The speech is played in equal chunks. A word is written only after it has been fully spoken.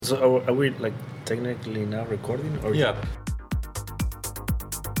So are we like technically now recording or Yeah.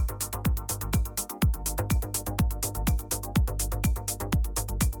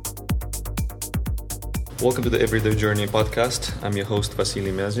 Welcome to the Everyday Journey podcast. I'm your host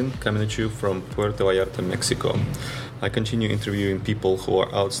Vasily Myazin, coming at you from Puerto Vallarta, Mexico. I continue interviewing people who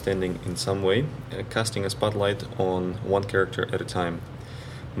are outstanding in some way, casting a spotlight on one character at a time.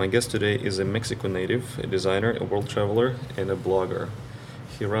 My guest today is a Mexico native, a designer, a world traveler, and a blogger.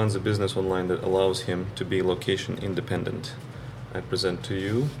 He runs a business online that allows him to be location independent. I present to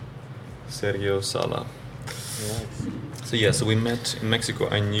you Sergio Sala. So we met in Mexico.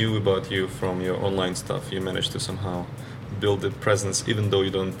 I knew about you from your online stuff. You managed to somehow build a presence, even though you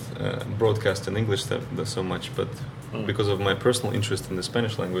don't broadcast in English so much. But because of my personal interest in the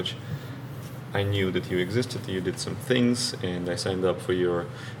Spanish language, I knew that you existed. You did some things, and I signed up for your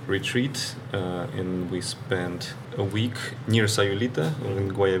retreat. And we spent a week near Sayulita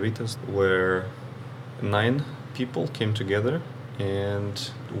in Guayabitas, where 9 people came together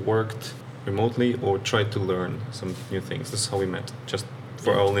and worked remotely or tried to learn some new things. This is how we met. Just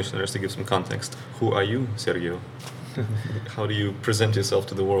for our listeners to give some context. Who are you, Sergio? How do you present yourself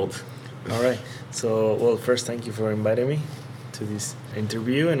to the world? All right. So, well, first, thank you for inviting me to this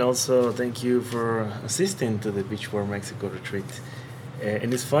interview, and also thank you for assisting to the Beach for Mexico retreat.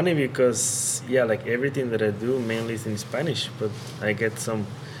 And it's funny because, like everything that I do mainly is in Spanish, but I get some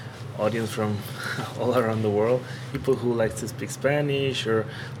audience from all around the world, people who like to speak Spanish, or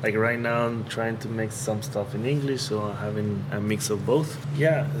like right now I'm trying to make some stuff in English, so I'm having a mix of both.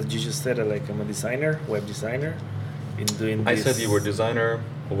 Yeah, as you just said, I'm a designer, web designer. Been doing I this. said you were a designer,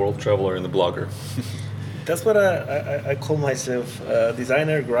 a world traveler, and a blogger. That's what I call myself,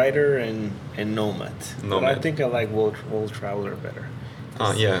 designer, writer, and nomad. But I think I like world traveler better.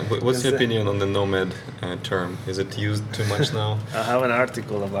 What's your opinion on the nomad term? Is it used too much now? I have an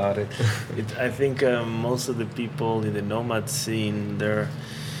article about it. I think most of the people in the nomad scene,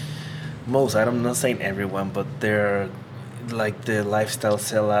 I'm not saying everyone, but they're like the lifestyle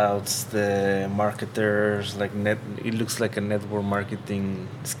sellouts, the marketers, it looks like a network marketing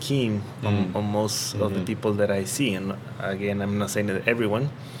scheme on most of the people that I see. And again, I'm not saying that everyone,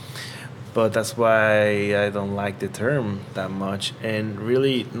 but that's why I don't like the term that much. And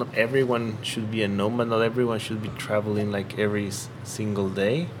really, not everyone should be a nomad. Not everyone should be traveling like every single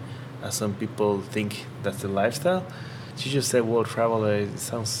day, as some people think that's the lifestyle. So you just said world traveler. It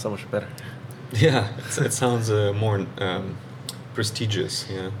sounds so much better. Yeah, it sounds more prestigious.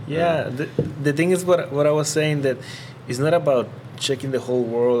 Yeah. The thing is, what I was saying, that it's not about checking the whole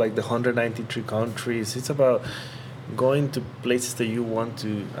world, like the 193 countries. It's about going to places that you want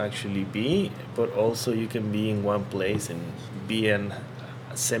to actually be, but also you can be in one place and be a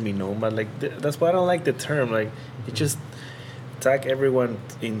semi-nomad. That's why I don't like the term. Like, it just tag everyone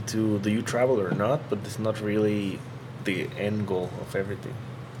into, do you travel or not? But it's not really the end goal of everything.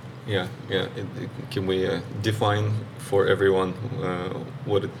 Yeah. Can we define for everyone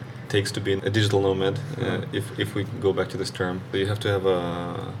what it takes to be a digital nomad? If we go back to this term, you have to have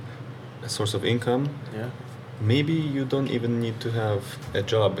a source of income. Yeah. Maybe you don't even need to have a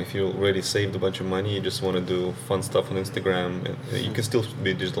job. If you already saved a bunch of money, you just want to do fun stuff on Instagram, you can still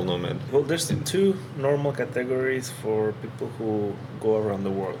be a digital nomad. Well, there's 2 normal categories for people who go around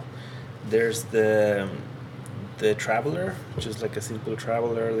the world. There's the traveler, just like a simple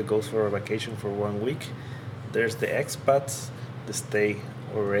traveler that goes for a vacation for 1 week. There's the expats that stay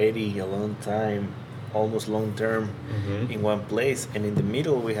already a long time, almost long term, in one place. And in the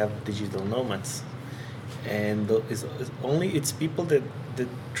middle, we have digital nomads. And it's people that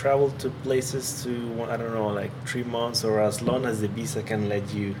travel to places to, I don't know, like 3 months or as long as the visa can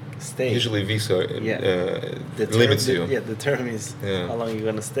let you stay. Usually visa limits you. The term is how long you're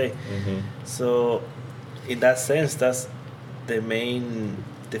gonna stay. So in that sense, that's the main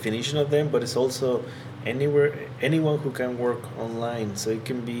definition of them, but it's also anyone who can work online. So it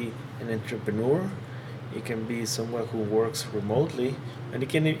can be an entrepreneur, it can be someone who works remotely, and it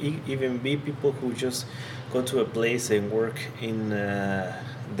can even be people who just go to a place and work in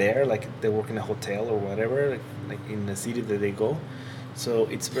there, like they work in a hotel or whatever, like in the city that they go. So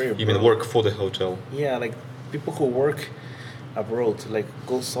it's very You mean work for the hotel? Yeah, like people who work abroad, like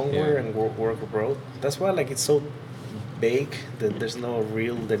go somewhere and work abroad. That's why it's so vague that there's no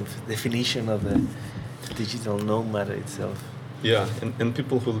real definition of the digital nomad itself. Yeah, and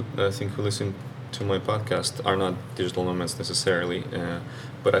people who listen to my podcast are not digital nomads necessarily,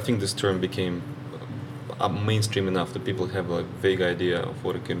 but I think this term became mainstream enough that people have a vague idea of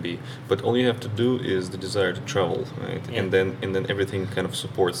what it can be. But all you have to do is the desire to travel, right? Yeah. And then everything kind of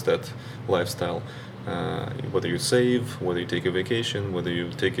supports that lifestyle. Whether you save, whether you take a vacation, whether you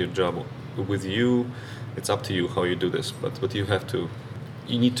take your job with you, it's up to you how you do this. But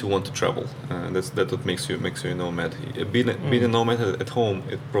you need to want to travel. That's what makes you a nomad. Being a nomad at home,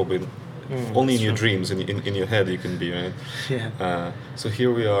 it probably only in your dreams, in your head, you can be, right? Yeah. So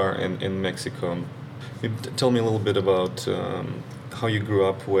here we are in Mexico. Tell me a little bit about how you grew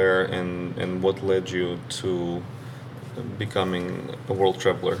up, where, and what led you to becoming a world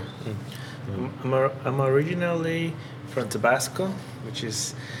traveler. I'm originally from Tabasco, which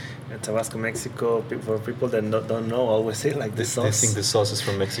is Tabasco, Mexico. For people that don't know, always say like the sauce. I think the sauce is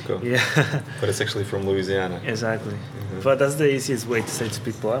from Mexico. Yeah. But it's actually from Louisiana. Exactly. But that's the easiest way to say to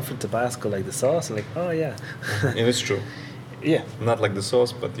people, I'm from Tabasco, like the sauce. Like, oh yeah. And it's true. Yeah. Not like the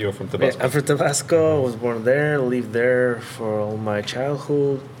sauce, but you're from Tabasco. Yeah, I'm from Tabasco. I was born there, lived there for all my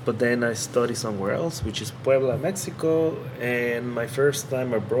childhood. But then I studied somewhere else, which is Puebla, Mexico. And my first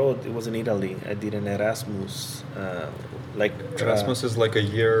time abroad, it was in Italy. I did an Erasmus. Erasmus is like a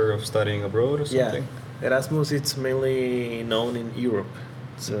year of studying abroad or something? Yeah. Erasmus, it's mainly known in Europe.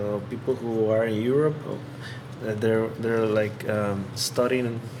 So people who are in Europe, they're like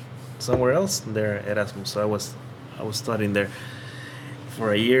studying somewhere else. They're Erasmus. So I was studying there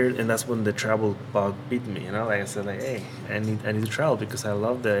for a year, and that's when the travel bug beat me. Like I said, like, hey, I need to travel because I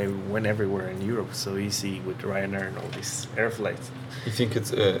love that I went everywhere in Europe so easy with Ryanair and all these air flights. You think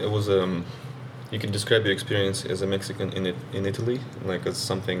it was you can describe your experience as a Mexican in Italy, like as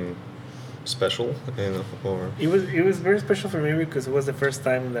something special, or it was very special for me because it was the first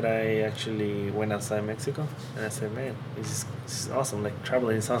time that I actually went outside Mexico, and I said, man, this is awesome. Like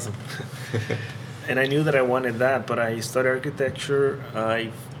traveling is awesome. And I knew that I wanted that, but I studied architecture.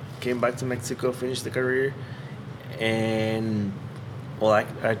 I came back to Mexico, finished the career, and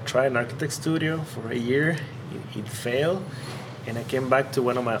I tried an architect studio for a year. It failed, and I came back to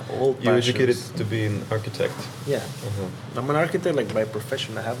one of my old passions. You educated to be an architect? Yeah. I'm an architect like by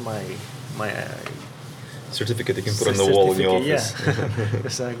profession. I have my certificate you can put on the wall in your office. Yeah,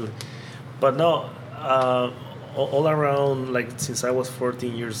 exactly. But no, all around, like since I was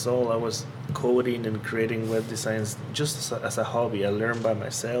 14 years old, I was coding and creating web designs just as a hobby. I learned by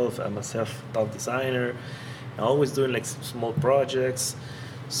myself. I'm a self-taught designer. I'm always doing like small projects.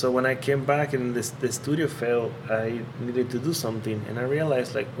 So when I came back and the studio failed, I needed to do something, and I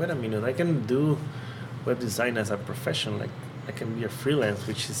realized, like, wait a minute, I can do web design as a profession. Like, I can be a freelance,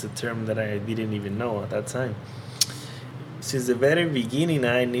 which is a term that I didn't even know at that time. Since the very beginning,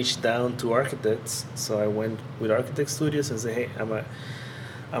 I niched down to architects. So I went with architect studios and said, hey,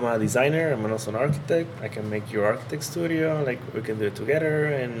 I'm a designer. I'm also an architect. I can make your architect studio. Like, we can do it together.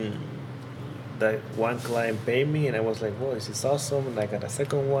 And that one client paid me, and I was like, well, this is awesome. And I got a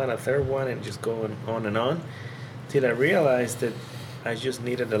second one, a third one, and just going on and on till I realized that I just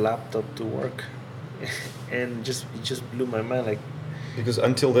needed a laptop to work. And it just blew my mind. Like, because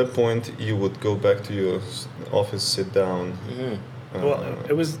until that point, you would go back to your office, sit down. Well,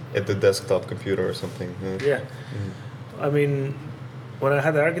 it was at the desktop computer or something. Yeah. I mean, when I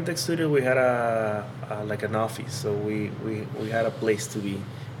had the architect studio, we had like an office, so we had a place to be.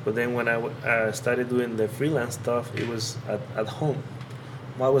 But then when I started doing the freelance stuff, it was at home.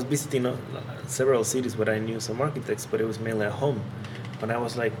 Well, I was visiting several cities where I knew some architects, but it was mainly at home. When I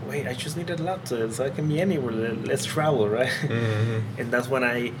was like, wait, I just need a laptop, so I can be anywhere. Let's travel, right? And that's when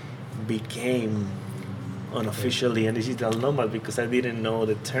I became unofficially a digital nomad, because I didn't know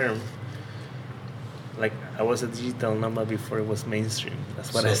the term. Like, I was a digital nomad before it was mainstream.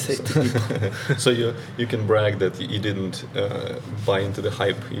 That's what I say to people. So you can brag that you didn't buy into the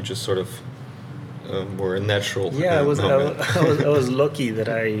hype. You just sort of were a natural. Yeah, I was lucky that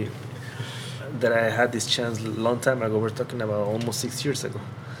I had this chance a long time ago. We're talking about almost 6 years ago.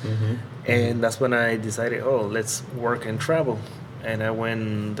 And that's when I decided, let's work and travel.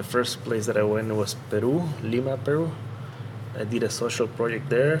 And the first place that I went was Peru, Lima, Peru. I did a social project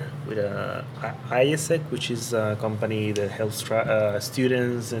there with IESEC, which is a company that helps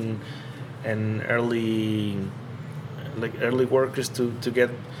students and early workers to get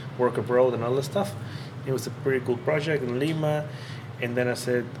work abroad and all that stuff. It was a pretty cool project in Lima. And then I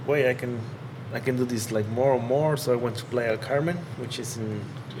said, wait, I can do this like more and more. So I went to Playa del Carmen, which is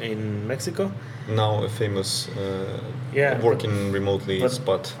in Mexico. Now a famous working remotely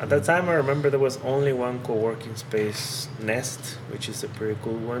spot. At that time, I remember there was only one co-working space, Nest, which is a pretty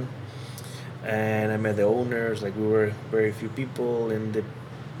cool one. And I met the owners. Like, we were very few people, and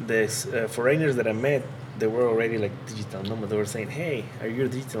the foreigners that I met, they were already like digital nomad. They were saying, "Hey, are you a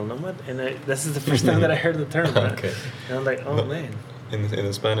digital nomad?" And this is the first time that I heard the term. Okay. And I'm like, "Oh man."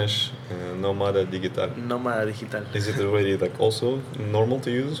 In Spanish, Nómada Digital. Nómada Digital. Is it already like also normal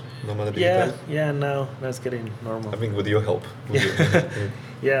to use Nómada Digital? Yeah. Now it's getting normal. I think with your help.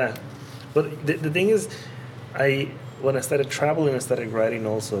 Yeah, but the thing is, when I started traveling, I started writing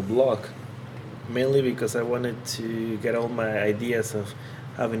also a blog, mainly because I wanted to get all my ideas of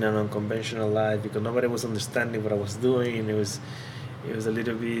having an unconventional life, because nobody was understanding what I was doing. It was a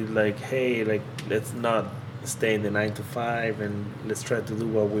little bit like, hey, like, let's not stay in the 9 to 5 and let's try to do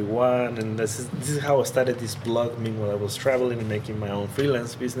what we want. And this is how I started this blog. Meanwhile, I was traveling and making my own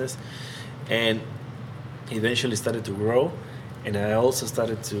freelance business, and eventually started to grow. And I also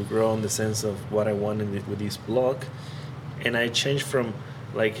started to grow in the sense of what I wanted with this blog. And I changed from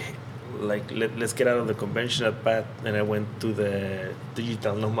let's get out of the conventional path, and I went to the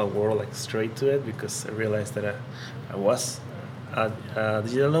digital nomad world, like straight to it, because I realized that I was a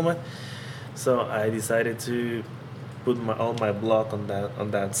digital nomad. So I decided to put all my blog on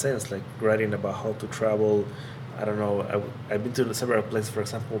that sense, like writing about how to travel. I don't know, I've been to several places. For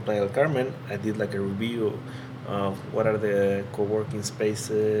example, Playa del Carmen, I did like a review of what are the co-working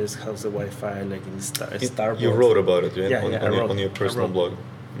spaces, how's the Wi-Fi, like in Starbucks. You wrote about it, right? Yeah, on your personal blog.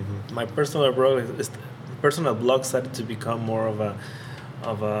 Mm-hmm. My personal blog started to become more of a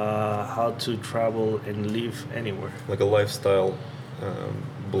how to travel and live anywhere. Like a lifestyle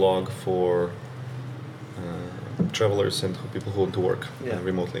blog for travelers and people who want to work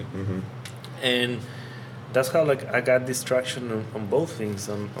remotely. Mm-hmm. And that's how I got this traction on both things,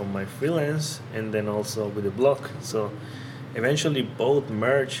 on my freelance and then also with the blog. So eventually both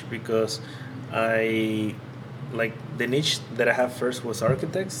merged, because the niche that I have first was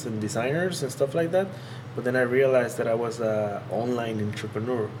architects and designers and stuff like that. But then I realized that I was an online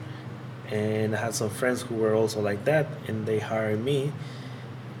entrepreneur, and I had some friends who were also like that, and they hired me.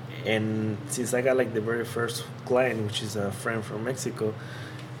 And since I got the very first client, which is a friend from Mexico,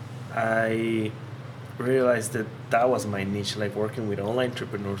 I realized that was my niche. Like, working with online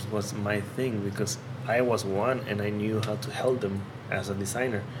entrepreneurs was my thing, because I was one and I knew how to help them as a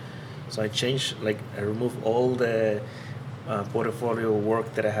designer. So I changed, I removed all the portfolio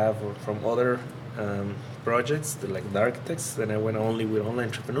work that I have from other projects, the architects, and I went only with online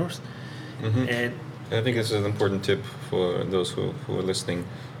entrepreneurs. Mm-hmm. And I think this is an important tip for those who are listening.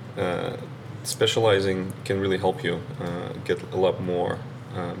 Specializing can really help you get a lot more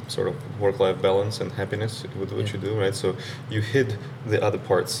sort of work-life balance and happiness with what you do, right? So you hid the other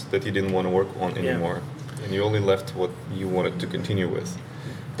parts that you didn't want to work on anymore, and you only left what you wanted to continue with.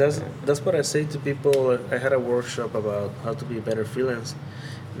 That's what I say to people. I had a workshop about how to be a better freelance.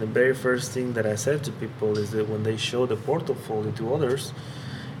 And the very first thing that I said to people is that when they show the portfolio to others,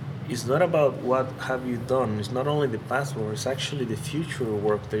 it's not about what have you done. It's not only the past work, it's actually the future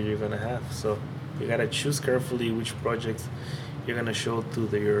work that you're going to have. So you got to choose carefully which projects you're going to show to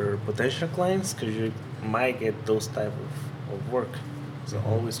your potential clients, because you might get those type of work. So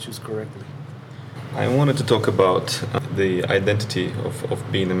always choose correctly. I wanted to talk about the identity of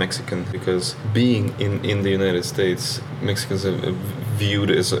being a Mexican, because being in the United States, Mexicans are viewed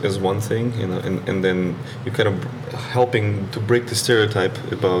as one thing, and then you're kind of helping to break the stereotype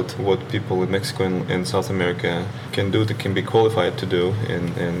about what people in Mexico and South America can do, that can be qualified to do,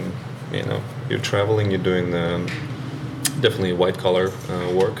 and you're traveling, you're doing definitely white collar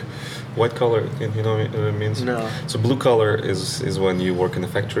work. White collar, you know what it means? No. So blue collar is when you work in a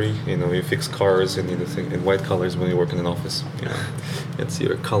factory, you fix cars and anything. And white collar is when you work in an office. It's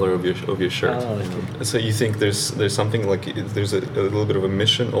your color of your shirt. Oh, okay. So you think there's something there's a little bit of a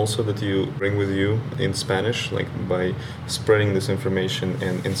mission also that you bring with you in Spanish, like by spreading this information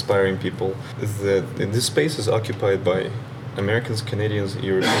and inspiring people. That this space is occupied by Americans, Canadians,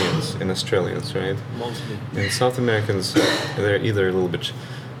 Europeans, and Australians, right? Mostly. And South Americans, they're either a little bit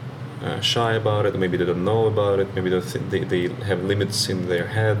shy about it, maybe they don't know about it, maybe they have limits in their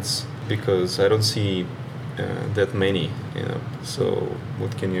heads, because I don't see that many. So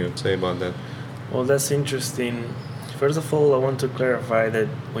what can you say about that? Well, that's interesting. First of all, I want to clarify that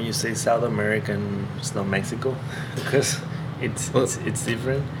when you say South American, it's not Mexico, because it's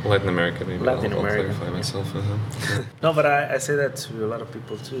different. Latin America, maybe. Latin I'll America. clarify myself. Yeah. No, but I say that to a lot of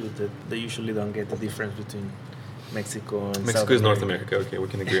people too, that they usually don't get the difference between Mexico and Mexico South is North America. Okay, we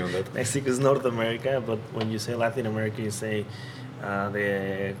can agree on that. Mexico is North America, but when you say Latin America, you say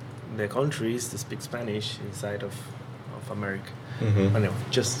the countries that speak Spanish inside of America. Mm-hmm. Anyway,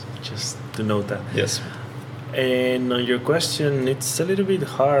 just to note that. Yes. And on your question, it's a little bit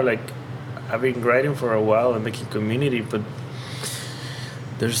hard. I've been writing for a while and making community, but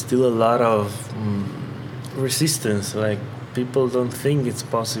there's still a lot of resistance. People don't think it's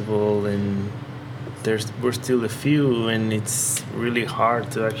possible, and we're still a few, and it's really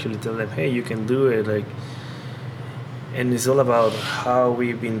hard to actually tell them, hey, you can do it. Like, and it's all about how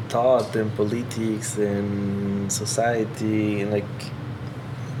we've been taught in politics and society. And like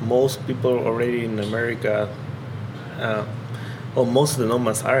most people already in America, uh, well, most of the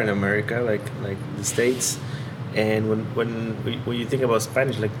nomads are in America, like the states. And when you think about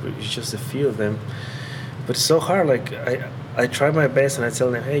Spanish, like it's just a few of them, but it's so hard. Like I try my best, and I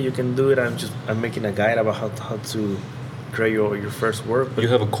tell them, hey, you can do it. I'm making a guide about how to create your first work. But You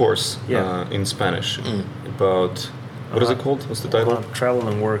have a course Yeah. in Spanish about, what is it called? What's the title? Travel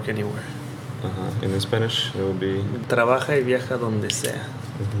and work anywhere. And in Spanish, it will be... Trabaja y viaja donde sea.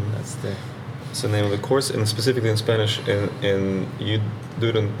 Mhm. That's the. It's the name of the course, and specifically in Spanish, and you do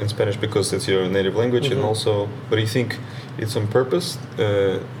it in Spanish because it's your native language, and Mhm. also, but you think it's on purpose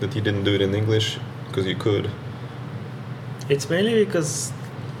that you didn't do it in English because you could? It's mainly because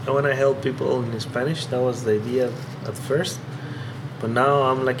I want to help people in Spanish. That was the idea at first, but now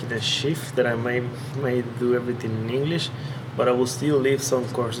I'm like in a shift that I may do everything in English, but I will still leave some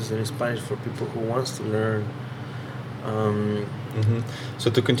courses in Spanish for people who wants to learn. Hmm. So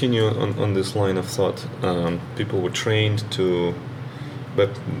to continue on this line of thought, people were trained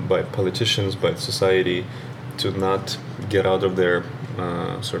by politicians, by society, to not get out of their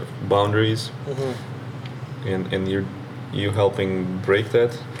sort of boundaries, and you helping break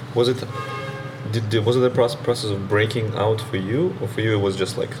that. Was it a process of breaking out for you, or for you it was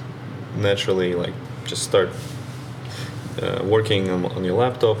just like naturally, like just start working on your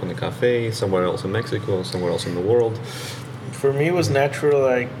laptop in a cafe somewhere else in Mexico, somewhere else in the world? For me, it was natural.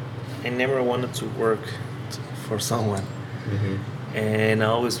 Like I never wanted to work for someone, and I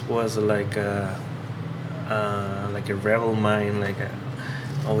always was like a rebel mind. Like I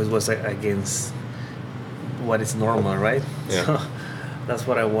always was against what is normal, right? Yeah. So that's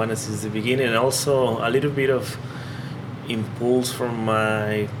what I wanted since the beginning, and also a little bit of impulse from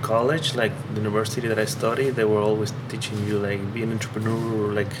my college, like the university that I studied. They were always teaching you like be an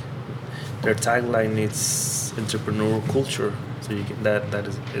entrepreneur. Like their tagline is entrepreneurial culture, so you can,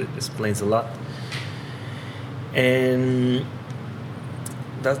 it explains a lot. And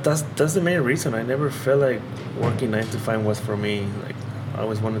that's the main reason. I never felt like working 9 to 5 was for me. Like I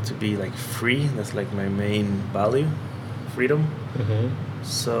always wanted to be like free. That's like my main value, freedom.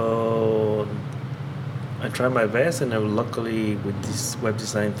 So I tried my best, and luckily with this web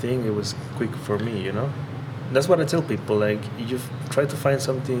design thing, it was quick for me, you know. That's what I tell people. Like you try to find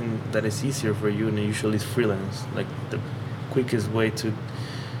something that is easier for you, and usually it's freelance. Like the quickest way to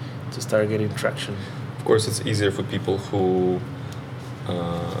start getting traction. Of course, it's easier for people who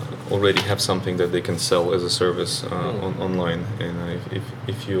already have something that they can sell as a service online. And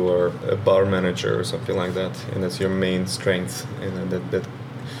if you are a bar manager or something like that, and that's your main strength, and that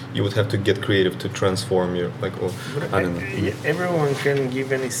you would have to get creative to transform your, like, or I don't know. Everyone can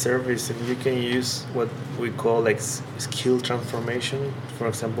give any service, and you can use what we call like skill transformation. For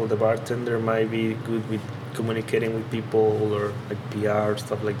example, the bartender might be good with communicating with people, or like PR,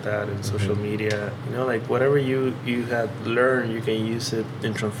 stuff like that, and social media. You know, like whatever you had learned, you can use it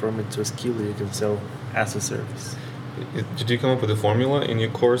and transform it to a skill that you can sell as a service. Did you come up with a formula in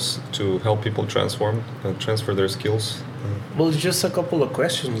your course to help people transfer their skills? Well, it's just a couple of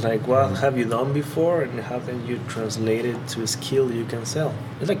questions, like what have you done before, and how can you translate it to a skill you can sell?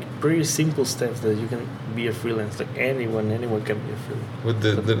 It's like pretty simple steps that you can be a freelance. Like anyone can be a freelance. With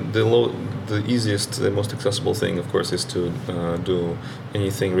the easiest, the most accessible thing, of course, is to do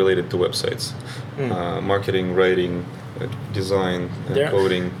anything related to websites, marketing, writing, design,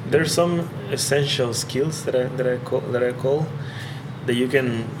 coding. There's some essential skills that I call that you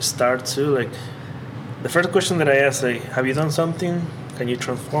can start to, like. The first question that I ask, like, have you done something? Can you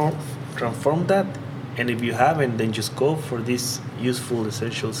transform that? And if you haven't, then just go for these useful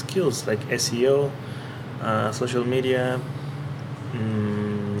essential skills like SEO, social media,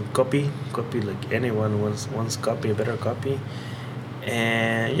 copy. Like anyone wants copy, a better copy,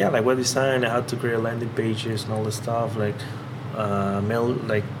 and yeah, like web design, how to create landing pages and all the stuff, like mail,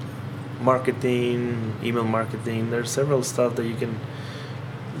 like marketing, email marketing. There's several stuff that you can.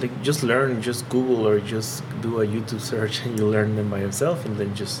 Like just learn, just Google or just do a YouTube search, and you learn them by yourself, and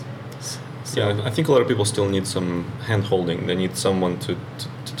then just. Yeah, I think a lot of people still need some hand holding. They need someone to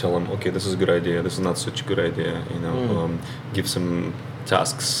tell them, okay, this is a good idea, this is not such a good idea. You know, give some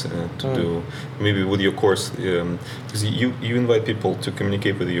tasks to do. Maybe with your course, because you invite people to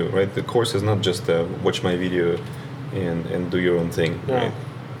communicate with you, right? The course is not just watch my video and do your own thing, right?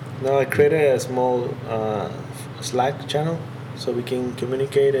 No, I created a small Slack channel, so we can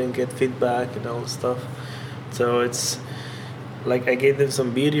communicate and get feedback and all stuff. So it's like I gave them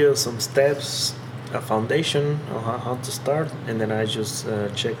some videos, some steps, a foundation on how to start, and then I just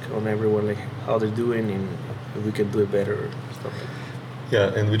check on everyone like how they're doing and if we can do it better or stuff like that.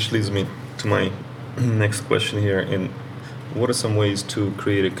 Yeah, and which leads me to my next question here. And what are some ways to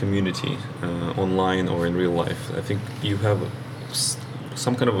create a community online or in real life? I think you have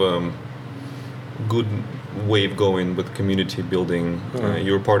some kind of good wave going with community building.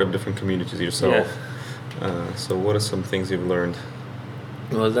 You're part of different communities yourself. Yeah. So what are some things you've learned?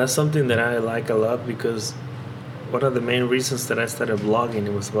 Well, that's something that I like a lot because one of the main reasons that I started blogging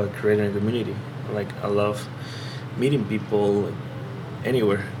it was about creating a community. Like I love meeting people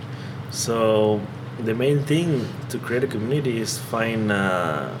anywhere. So the main thing to create a community is find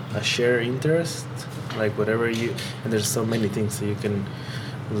a shared interest, like whatever you. And there's so many things that you can.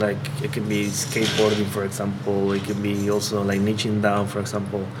 Like it can be skateboarding, for example. It can be also like niching down, for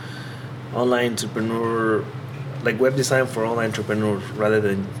example, online entrepreneur, like web design for online entrepreneurs rather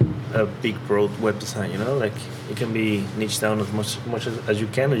than a big broad web design. You know, like it can be niche down as much as you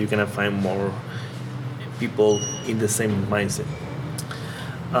can, or you can find more people in the same mindset.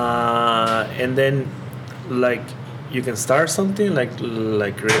 And then, like you can start something like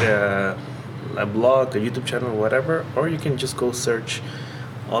create a blog, a YouTube channel, whatever, or you can just go search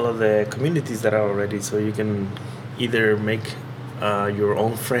all of the communities that are already, so you can either make your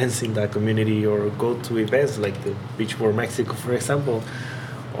own friends in that community or go to events like the Beach World Mexico, for example,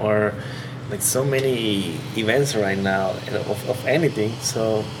 or like so many events right now of anything.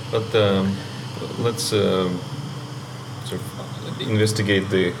 So but let's sort of investigate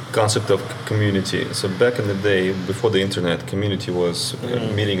the concept of community. So back in the day, before the internet, community was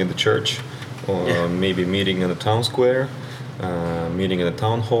meeting in the church, or maybe meeting in a town square, meeting in a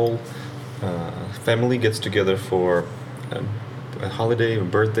town hall. Family gets together for a holiday, a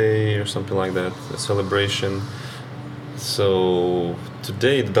birthday, or something like that, a celebration. So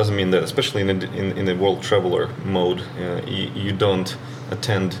today it doesn't mean that, especially in the world traveler mode, you don't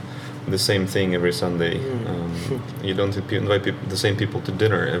attend the same thing every Sunday. You don't invite the same people to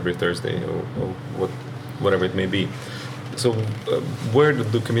dinner every Thursday, or whatever it may be. So where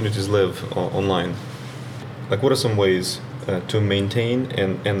do communities live online? Like, what are some ways to maintain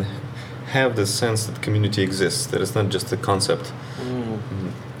and have the sense that community exists, that it's not just a concept?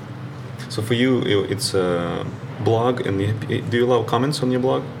 So for you, it's a blog, and do you allow comments on your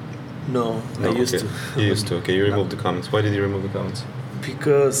blog? No, I used to. You used to. Okay, you removed the comments. Why did you remove the comments?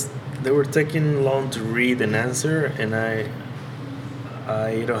 Because they were taking long to read and answer, and I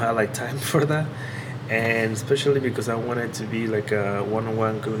don't have like time for that, and especially because I wanted to be like a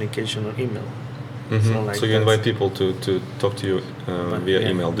one-on-one communication on email. Mm-hmm. So you invite people to talk to you via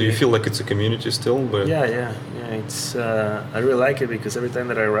email. Do you feel like it's a community still? Yeah. It's I really like it because every time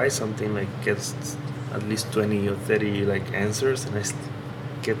that I write something, like gets at least 20 or 30 like answers, and I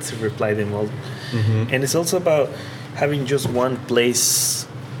get to reply them all. Mm-hmm. And it's also about having just one place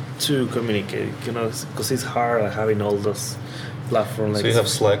to communicate, you know, because it's hard having all those platforms. So you have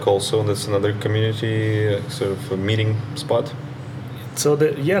Slack also. That's another community sort of a meeting spot. So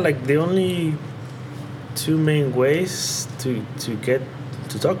the only two main ways to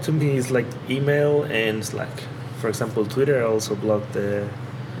talk to me is like email and Slack. For example, Twitter I also blocked the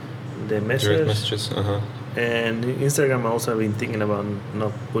message. Direct messages. And Instagram I also have been thinking about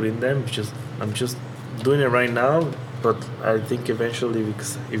not putting them. I'm just doing it right now, but I think eventually,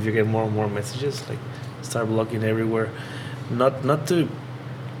 because if you get more and more messages, like start blocking everywhere. Not to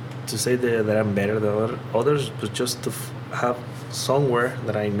say that I'm better than others, but just to have somewhere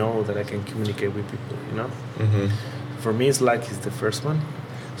that I know that I can communicate with people, you know? Mm-hmm. For me, Slack is the first one.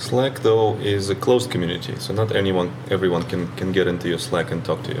 Slack, though, is a closed community, so not everyone can get into your Slack and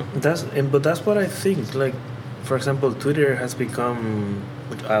talk to you. But that's what I think. Like, for example, Twitter has become,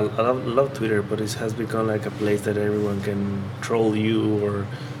 I love Twitter, but it has become like a place that everyone can troll you, or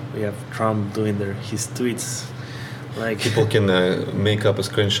we have Trump doing his tweets. Like people can make up a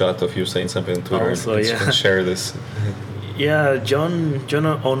screenshot of you saying something on Twitter also, and share this. Yeah, John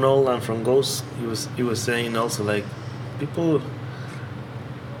O'Nolan from Ghost, he was saying also, like, people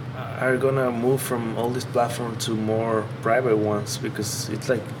are gonna move from all these platforms to more private ones because it's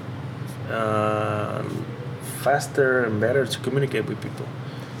like faster and better to communicate with people.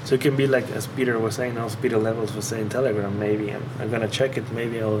 So it can be like, as Peter was saying, also Peter Levels was saying, Telegram. Maybe I'm gonna check it.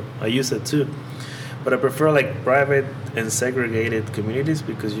 Maybe I'll use it too. But I prefer like private and segregated communities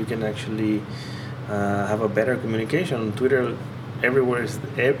because you can actually have a better communication. On Twitter,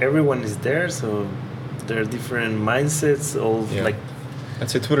 everyone is there, so there are different mindsets. Like I'd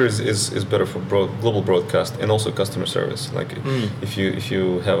say Twitter is better for global broadcast and also customer service. Like if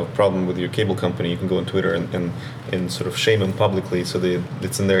you have a problem with your cable company, you can go on Twitter and sort of shame them publicly, so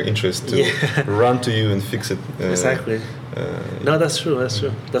it's in their interest to run to you and fix it. Exactly. No, that's true. That's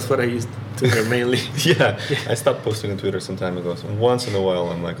true. That's what I use Twitter mainly. Yeah, I stopped posting on Twitter some time ago. So once in a while,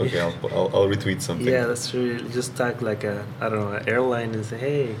 I'm like, okay, I'll retweet something. Yeah, that's true. You just tag like an airline and say,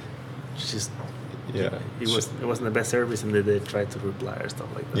 hey, just. Yeah, it wasn't the best service, and they tried to reply or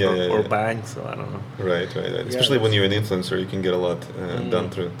stuff like that. Or bank, so I don't know. Right. Especially when you're an influencer, you can get a lot done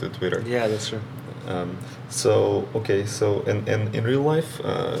through Twitter. Yeah, that's true. So and in real life,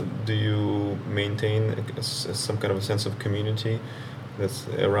 do you maintain some kind of a sense of community that's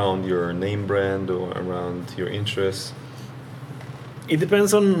around your name brand or around your interests? It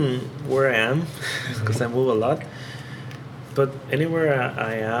depends on where I am, because I move a lot. But anywhere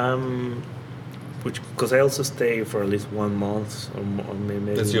I am, because I also stay for at least 1 month or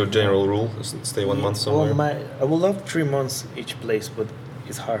maybe. That's your general rule? Stay 1 month somewhere? Well, I would love 3 months each place, but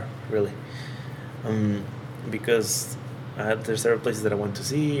it's hard, really. Because there's several places that I want to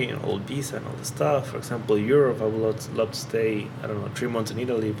see, old visa and all the stuff. For example, Europe, I would love to stay, 3 months in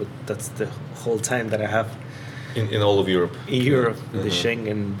Italy, but that's the whole time that I have. In all of Europe? In Europe, the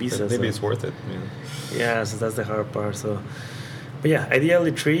Schengen visa. Maybe it's worth it. Yeah, so that's the hard part. But yeah,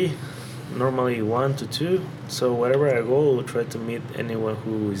 ideally 3. Normally 1 to 2. So wherever I go, I try to meet anyone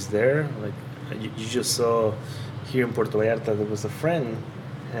who is there. Like you just saw here in Puerto Vallarta, there was a friend,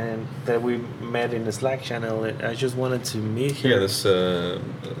 and that we met in the Slack channel. And I just wanted to meet her. Yeah, this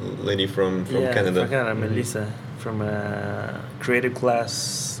lady from Canada. From Canada, Melissa, from a creative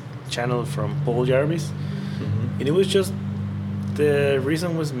class channel from Paul Jarvis, and it was just. The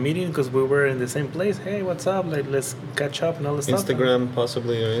reason was meeting because we were in the same place. Hey, what's up? Like, let's catch up and all this stuff. Instagram,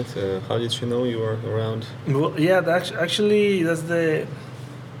 possibly, right? How did she know you were around? Well, yeah, actually, that's the.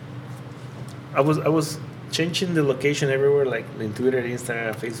 I was changing the location everywhere, like in Twitter,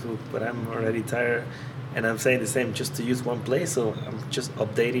 Instagram, Facebook, but I'm already tired, and I'm saying the same, just to use one place. So I'm just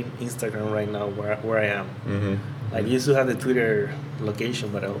updating Instagram right now where I am. I used to have the Twitter location,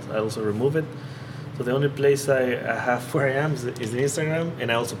 but I also remove it. So the only place I have where I am is the Instagram,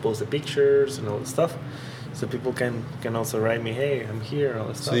 and I also post the pictures and all the stuff, so people can also write me, hey, I'm here, and all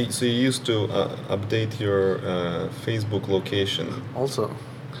this stuff. So you used to update your Facebook location. Also,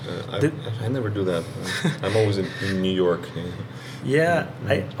 I never do that. I'm always in New York. Yeah,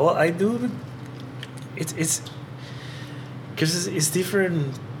 I do. It's because it's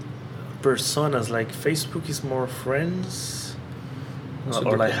different personas. Like Facebook is more friends.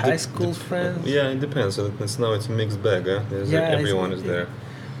 Or like high school friends. Yeah, it depends. It's a mixed bag. Everyone is there.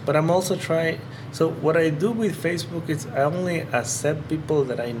 But I'm also trying. So what I do with Facebook is I only accept people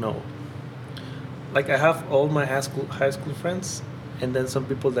that I know. Like I have all my high school friends, and then some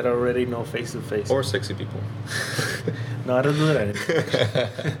people that I already know face to face. Or sexy people. No, I don't do that.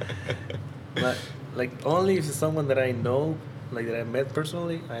 But like only if it's someone that I know, like that I met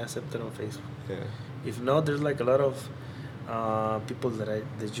personally, I accept it on Facebook. Yeah. If not, there's like a lot of people that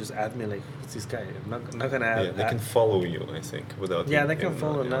they just add me like, who's this guy? I'm not gonna add. Yeah, they can follow you, I think, without. Yeah, they can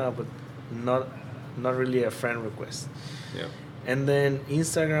follow now, but not really a friend request. Yeah. And then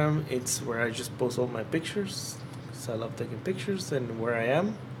Instagram, it's where I just post all my pictures, because I love taking pictures and where I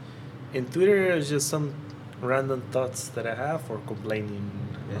am. In Twitter, it's just some random thoughts that I have or complaining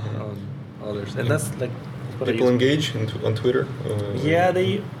on others, and that's like. People engage on Twitter. Yeah,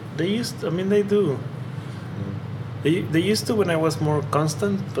 they used. I mean, they do. They used to when I was more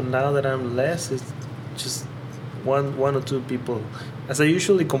constant, but now that I'm less, it's just one or two people. As I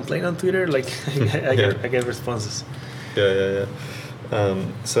usually complain on Twitter, like I get responses. Yeah.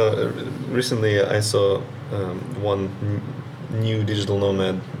 So recently I saw one new digital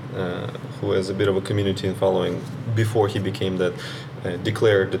nomad who has a bit of a community and following before he became that,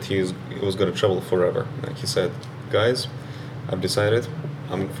 declared that he was going to travel forever. Like he said, guys, I've decided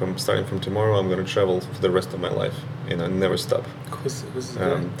starting from tomorrow, I'm going to travel for the rest of my life, and I never stop. Who's this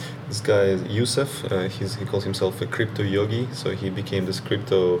guy? This guy is Yusuf. He calls himself a crypto yogi, so he became this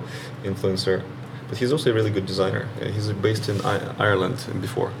crypto influencer. But he's also a really good designer. He's based in Ireland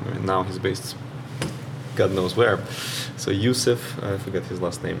before. Now he's based God knows where. So Yusuf, I forget his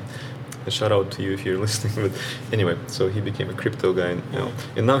last name. A shout out to you if you're listening. But anyway, so he became a crypto guy,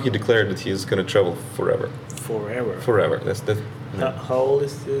 and now he declared that he's going to travel forever. Forever. That's that. How old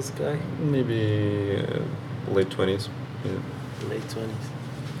is this guy? Maybe late 20s. Yeah. Late 20s.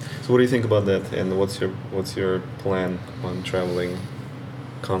 So what do you think about that? And what's your plan on traveling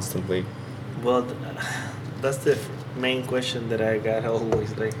constantly? Well, that's the main question that I got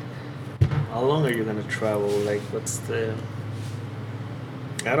always. Like, how long are you gonna travel? Like, what's the?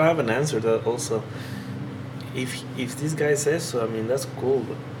 I don't have an answer to that also. If this guy says so, I mean that's cool.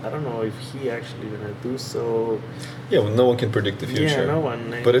 But I don't know if he actually gonna do so. Yeah, well, no one can predict the future. Yeah, no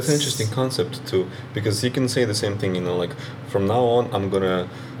one. But it's an interesting concept too, because he can say the same thing. Like from now on, I'm gonna,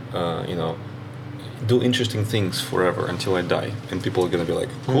 do interesting things forever until I die, and people are gonna be like,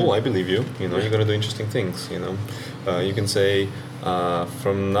 "Cool, I believe you." You're gonna do interesting things. You can say,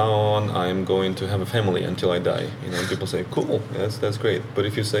 "From now on, I'm going to have a family until I die." And people say, "Cool, that's great." But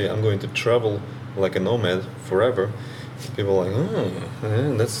if you say, "I'm going to travel like a nomad forever," people are like,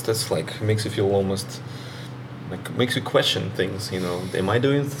 "Oh, that's like makes you feel almost." Like makes you question things, Am I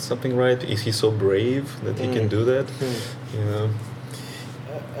doing something right? Is he so brave that he can do that?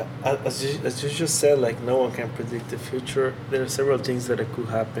 As you just said, like no one can predict the future. There are several things that could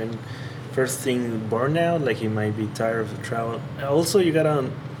happen. First thing, burnout. Like he might be tired of the travel. Also,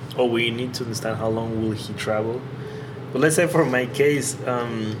 we need to understand how long will he travel. But let's say for my case,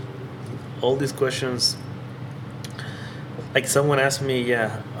 all these questions. Like someone asked me,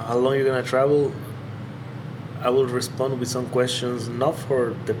 how long you gonna travel? I will respond with some questions, not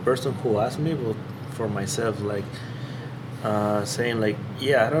for the person who asked me, but for myself, like saying like,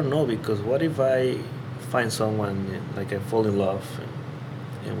 I don't know, because what if I find someone, like I fall in love,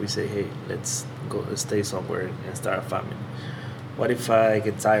 and we say, hey, let's go stay somewhere and start a family. What if I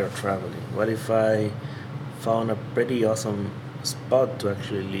get tired of traveling? What if I found a pretty awesome spot to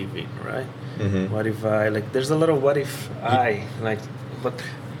actually live in, right? Mm-hmm. What if there's a lot of what if but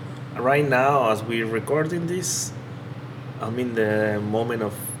right now, as we're recording this, I'm in the moment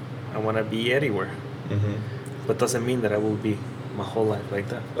of I want to be anywhere. Mm-hmm. But doesn't mean that I will be my whole life like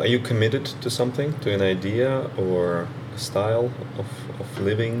that. Are you committed to something, to an idea or a style of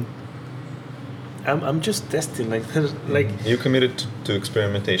living? I'm just testing, like You're committed to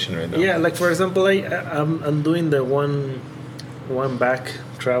experimentation right now. Yeah, like for example, I'm doing the one back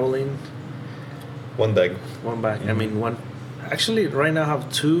traveling. One bag. Mm-hmm. I mean one. Actually, right now I have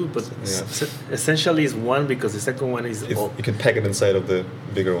two, but essentially it's one because the second one is old. You can pack it inside of the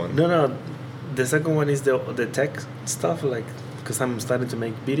bigger one. No, the second one is the tech stuff, like because I'm starting to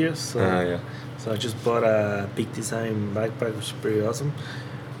make videos. So I just bought a Peak Design backpack, which is pretty awesome.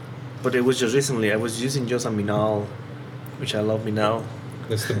 But it was just recently. I was using just a Minal, which I love Minal.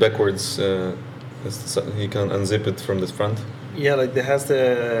 It's the backwards. You can unzip it from the front. Yeah, like it has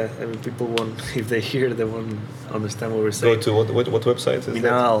the. I mean, people won't if they hear, they won't understand what we're saying. Go to what website is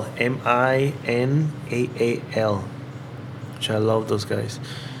Minal, that? Minaal, which I love those guys.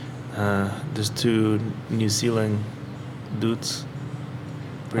 There's two New Zealand dudes,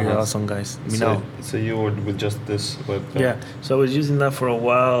 pretty awesome guys. Minal. So you were with just this website? Yeah, so I was using that for a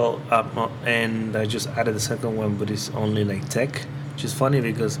while, and I just added the second one, but it's only like tech, which is funny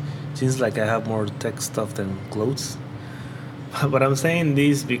because it seems like I have more tech stuff than clothes. But I'm saying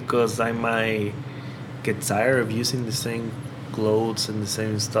this because I might get tired of using the same clothes and the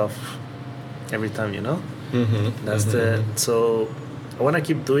same stuff every time, Mm-hmm. That's so I want to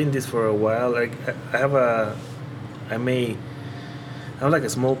keep doing this for a while. Like I have like a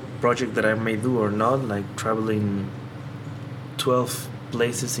small project that I may do or not, like traveling 12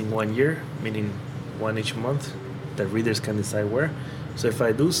 places in 1 year, meaning one each month, that readers can decide where. So if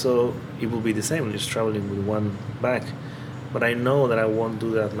I do so, it will be the same, just traveling with one bag. But I know that I won't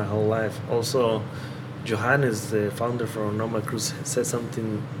do that my whole life. Also, Johannes, the founder from Nomad Cruise, said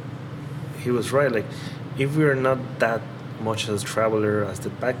something. He was right. Like, if we are not that much as traveler as the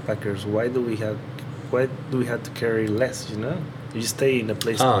backpackers, why do we have to carry less? You stay in a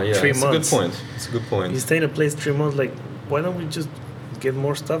place 3 months. It's a good point. You stay in a place 3 months. Like, why don't we just get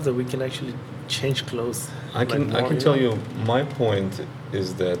more stuff that we can actually change clothes? I can tell you my point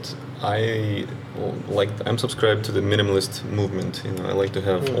is that I'm subscribed to the minimalist movement. I like to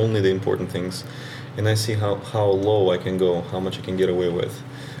have only the important things, and I see how low I can go, how much I can get away with,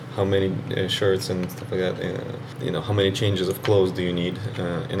 how many shirts and stuff like that. How many changes of clothes do you need?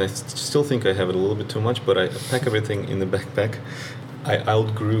 And I still think I have it a little bit too much, but I pack everything in the backpack. I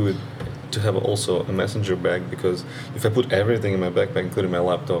outgrew it to have also a messenger bag, because if I put everything in my backpack, including my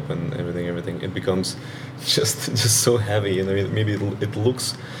laptop and everything, it becomes just so heavy. Maybe it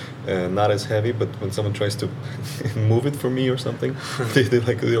looks not as heavy, but when someone tries to move it for me or something,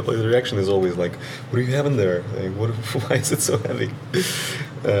 the reaction is always like, "What do you have in there? Like, why is it so heavy?"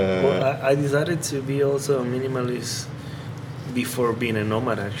 Well, I decided to be also a minimalist before being a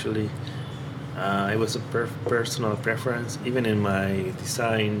nomad. Actually, it was a personal preference. Even in my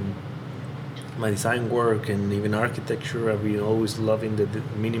design work and even architecture, I've been always loving the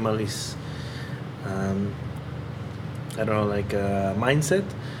minimalist. mindset.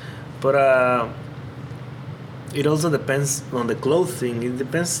 But it also depends on the clothing. It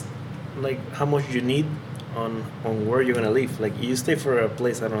depends like how much you need on where you're gonna live. Like you stay for a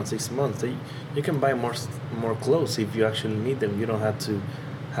place, I don't know, 6 months. You can buy more clothes if you actually need them. You don't have to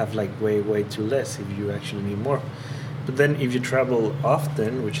have like way too less if you actually need more. But then if you travel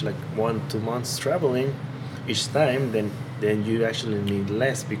often, which like 1-2 months traveling each time, then you actually need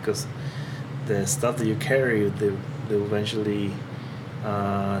less because the stuff that you carry, they eventually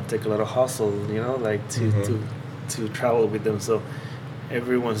take a lot of hustle, like to travel with them. So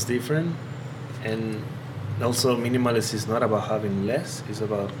everyone's different, and also minimalist is not about having less; it's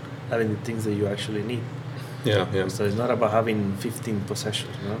about having the things that you actually need. Yeah. So it's not about having 15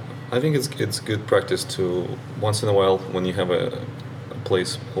 possessions. I think it's good practice to once in a while when you have a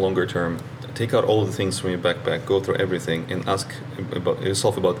place longer term, take out all the things from your backpack, go through everything, and ask about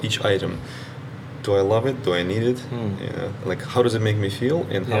yourself about each item. Do I love it? Do I need it? Like how does it make me feel,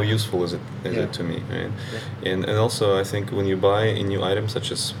 and how useful is it to me? Right? Yeah. And also I think when you buy a new item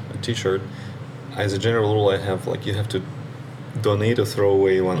such as a T-shirt, as a general rule, I have like you have to donate or throw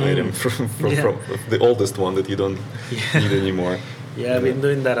away one item from the oldest one that you don't need anymore. Yeah, I've been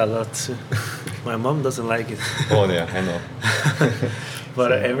doing that a lot too. My mom doesn't like it. Oh yeah, I know.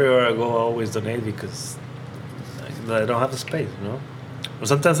 But everywhere I go, I always donate because I don't have the space, Or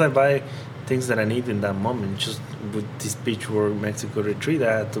sometimes I buy things that I need in that moment. Just with this Beach World Mexico retreat,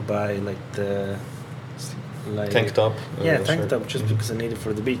 I had to buy tank top. Tank top, just because I need it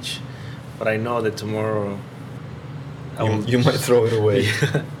for the beach. But I know that tomorrow you might throw it away.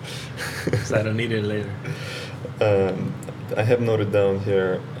 Because I don't need it later. I have noted down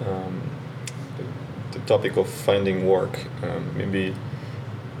here the topic of finding work. Maybe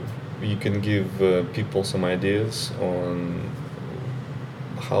you can give people some ideas on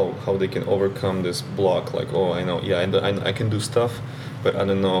how they can overcome this block. Like, I know, I can do stuff, but I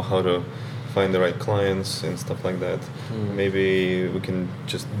don't know how to find the right clients and stuff like that. Maybe we can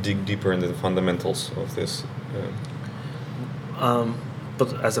just dig deeper into the fundamentals of this.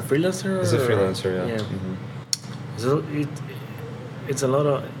 But as a freelancer? As a freelancer, yeah. Mm-hmm. So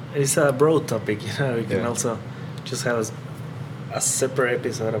it's a broad topic, We can also just have a separate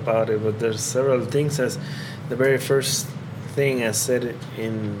episode about it, but there's several things. As the very first thing I said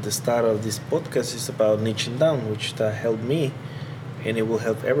in the start of this podcast is about niching down, which that helped me, and it will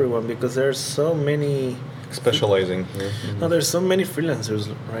help everyone because there's so many specializing. No, there's so many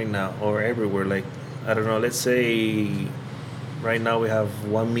freelancers right now or everywhere. Like, I don't know, let's say right now we have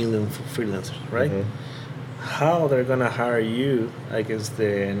 1 million freelancers, right? How they're gonna hire you against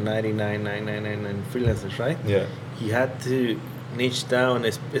the 99,999 freelancers, right? Yeah. You had to niche down,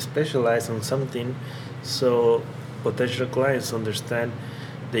 specialize on something, so potential clients understand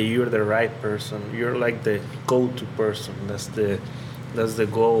that you're the right person. You're like the go-to person. That's the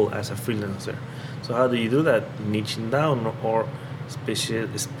goal as a freelancer. So how do you do that? Niching down or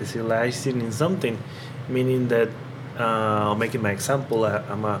specializing in something, meaning that I'll make it my example.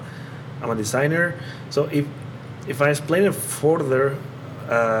 I'm a designer. So if I explain it further,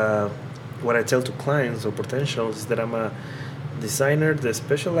 what I tell to clients or potentials is that I'm a designer that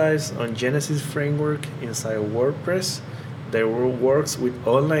specializes on Genesis framework inside WordPress that works with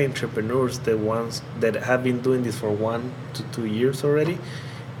online entrepreneurs that have been doing this for 1 to 2 years already,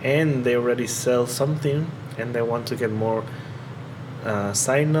 and they already sell something and they want to get more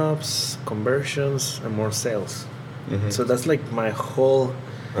sign-ups, conversions, and more sales. So that's like my whole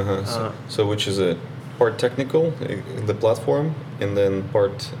so which is a part technical, the platform, and then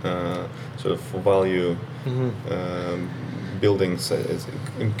part sort of value building,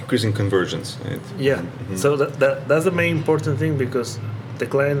 increasing conversions, right? So that's the main important thing, because the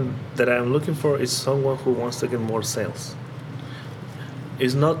client that I'm looking for is someone who wants to get more sales.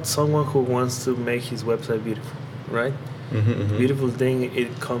 It's not someone who wants to make his website beautiful, right? Beautiful thing,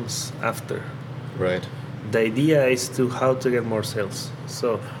 it comes after. Right. The idea is how to get more sales.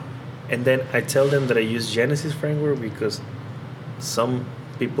 So, and then I tell them that I use Genesis framework because some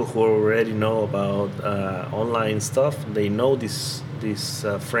people who already know about online stuff, they know this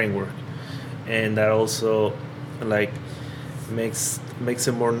framework, and that also like makes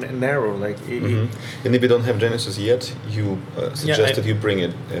it more narrow. Like and if you don't have Genesis yet, you suggest that you bring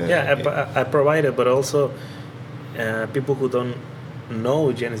it. I provide it, but also people who don't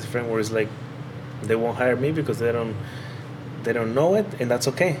know Genesis framework is like they won't hire me because they don't know it, and that's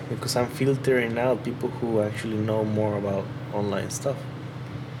okay because I'm filtering out people who actually know more about online stuff.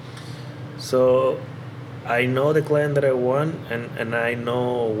 So I know the client that I want, and I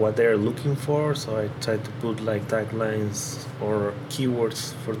know what they're looking for, so I try to put like taglines or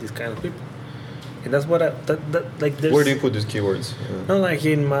keywords for these kind of people. And that's what like there's. Where do you put these keywords? No, like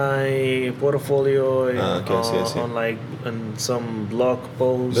in my portfolio, okay, I see. on like on some blog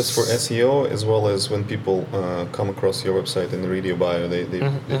posts. That's for SEO as well as when people come across your website and read your bio, they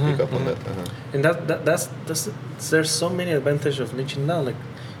pick up on that. And that's there's so many advantages of niching down. Like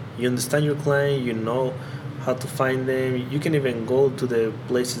you understand your client, you know how to find them. You can even go to the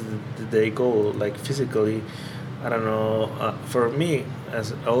places that they go, like physically. I don't know. For me,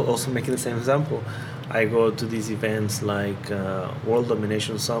 as also making the same example, I go to these events like World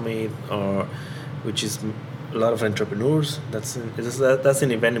Domination Summit, or which is a lot of entrepreneurs. That's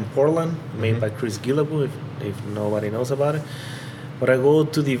an event in Portland made by Chris Guillebeau, if nobody knows about it. But I go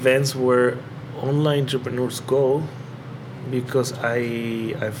to the events where online entrepreneurs go because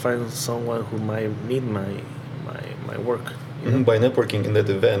I find someone who might need my work. By networking in that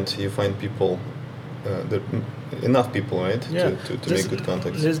event, you find people. Enough people, right? Yeah. To make good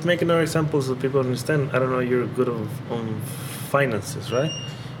contacts. Just make another example so people understand. I don't know, you're good on finances, right?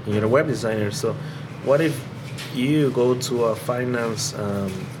 And you're a web designer. So what if you go to a finance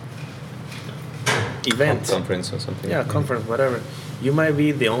event? Conference or something. Yeah, conference, whatever. You might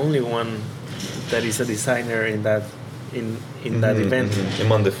be the only one that is a designer in that that event.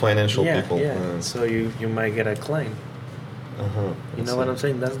 Among the financial people. Yeah. So you might get a client. You know what I'm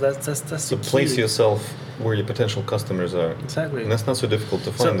saying? That's so place yourself where your potential customers are. Exactly. And that's not so difficult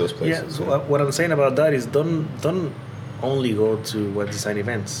to find those places. Yeah. So what I'm saying about that is don't only go to web design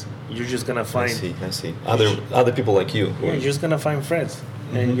events. You're just gonna find. I see. Other people like you. Yeah, you're just gonna find friends,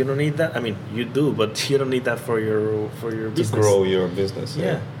 and you don't need that. I mean, you do, but you don't need that for your business. To grow your business.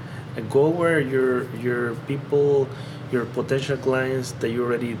 Yeah. And go where your people, your potential clients that you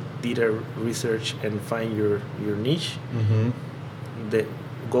already did a research and find your niche.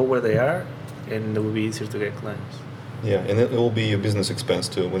 Go where they are, and it will be easier to get clients. Yeah, and it will be a business expense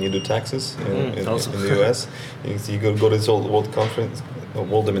too. When you do taxes in the US, you go to this world conference,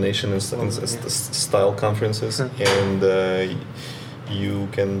 world domination and style conferences, and you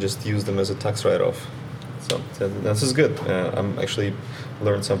can just use them as a tax write-off. So this is good. I'm actually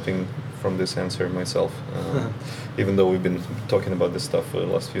learned something from this answer myself, even though we've been talking about this stuff for the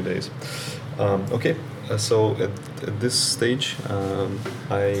last few days. Okay, so at this stage,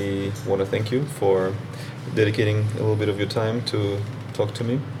 I want to thank you for dedicating a little bit of your time to talk to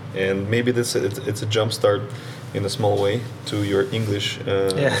me, and maybe it's a jump start in a small way to your English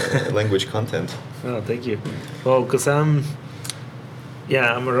language content. Oh, thank you. Well, because I'm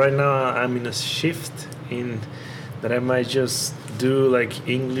right now I'm in a shift in that I might just do like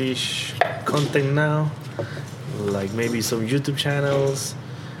English content now, like maybe some YouTube channels,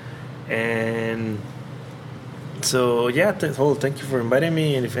 and so thank you for inviting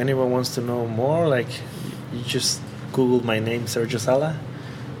me. And if anyone wants to know more, like you just Google my name, Sergio Sala,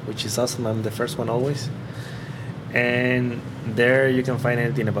 which is awesome. I'm the first one always, and there you can find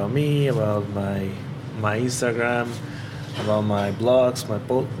anything about me, about my Instagram, about my blogs,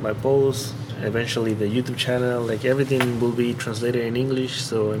 my posts. Eventually the YouTube channel, like everything will be translated in English,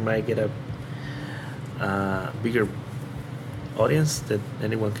 so it might get a bigger audience that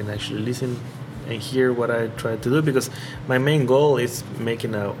anyone can actually listen and hear what I try to do, because my main goal is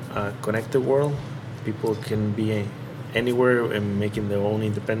making a connected world. People can be anywhere and making their own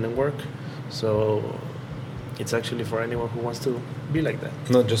independent work, so it's actually for anyone who wants to be like that.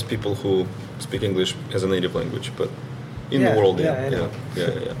 Not just people who speak English as a native language, but in the world, yeah.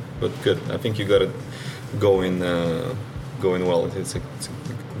 But good. I think you got it going well. It's a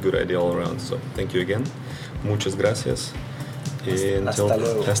good idea all around. So thank you again. Muchas gracias. Hasta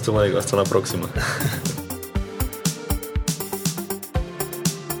luego. Hasta la próxima.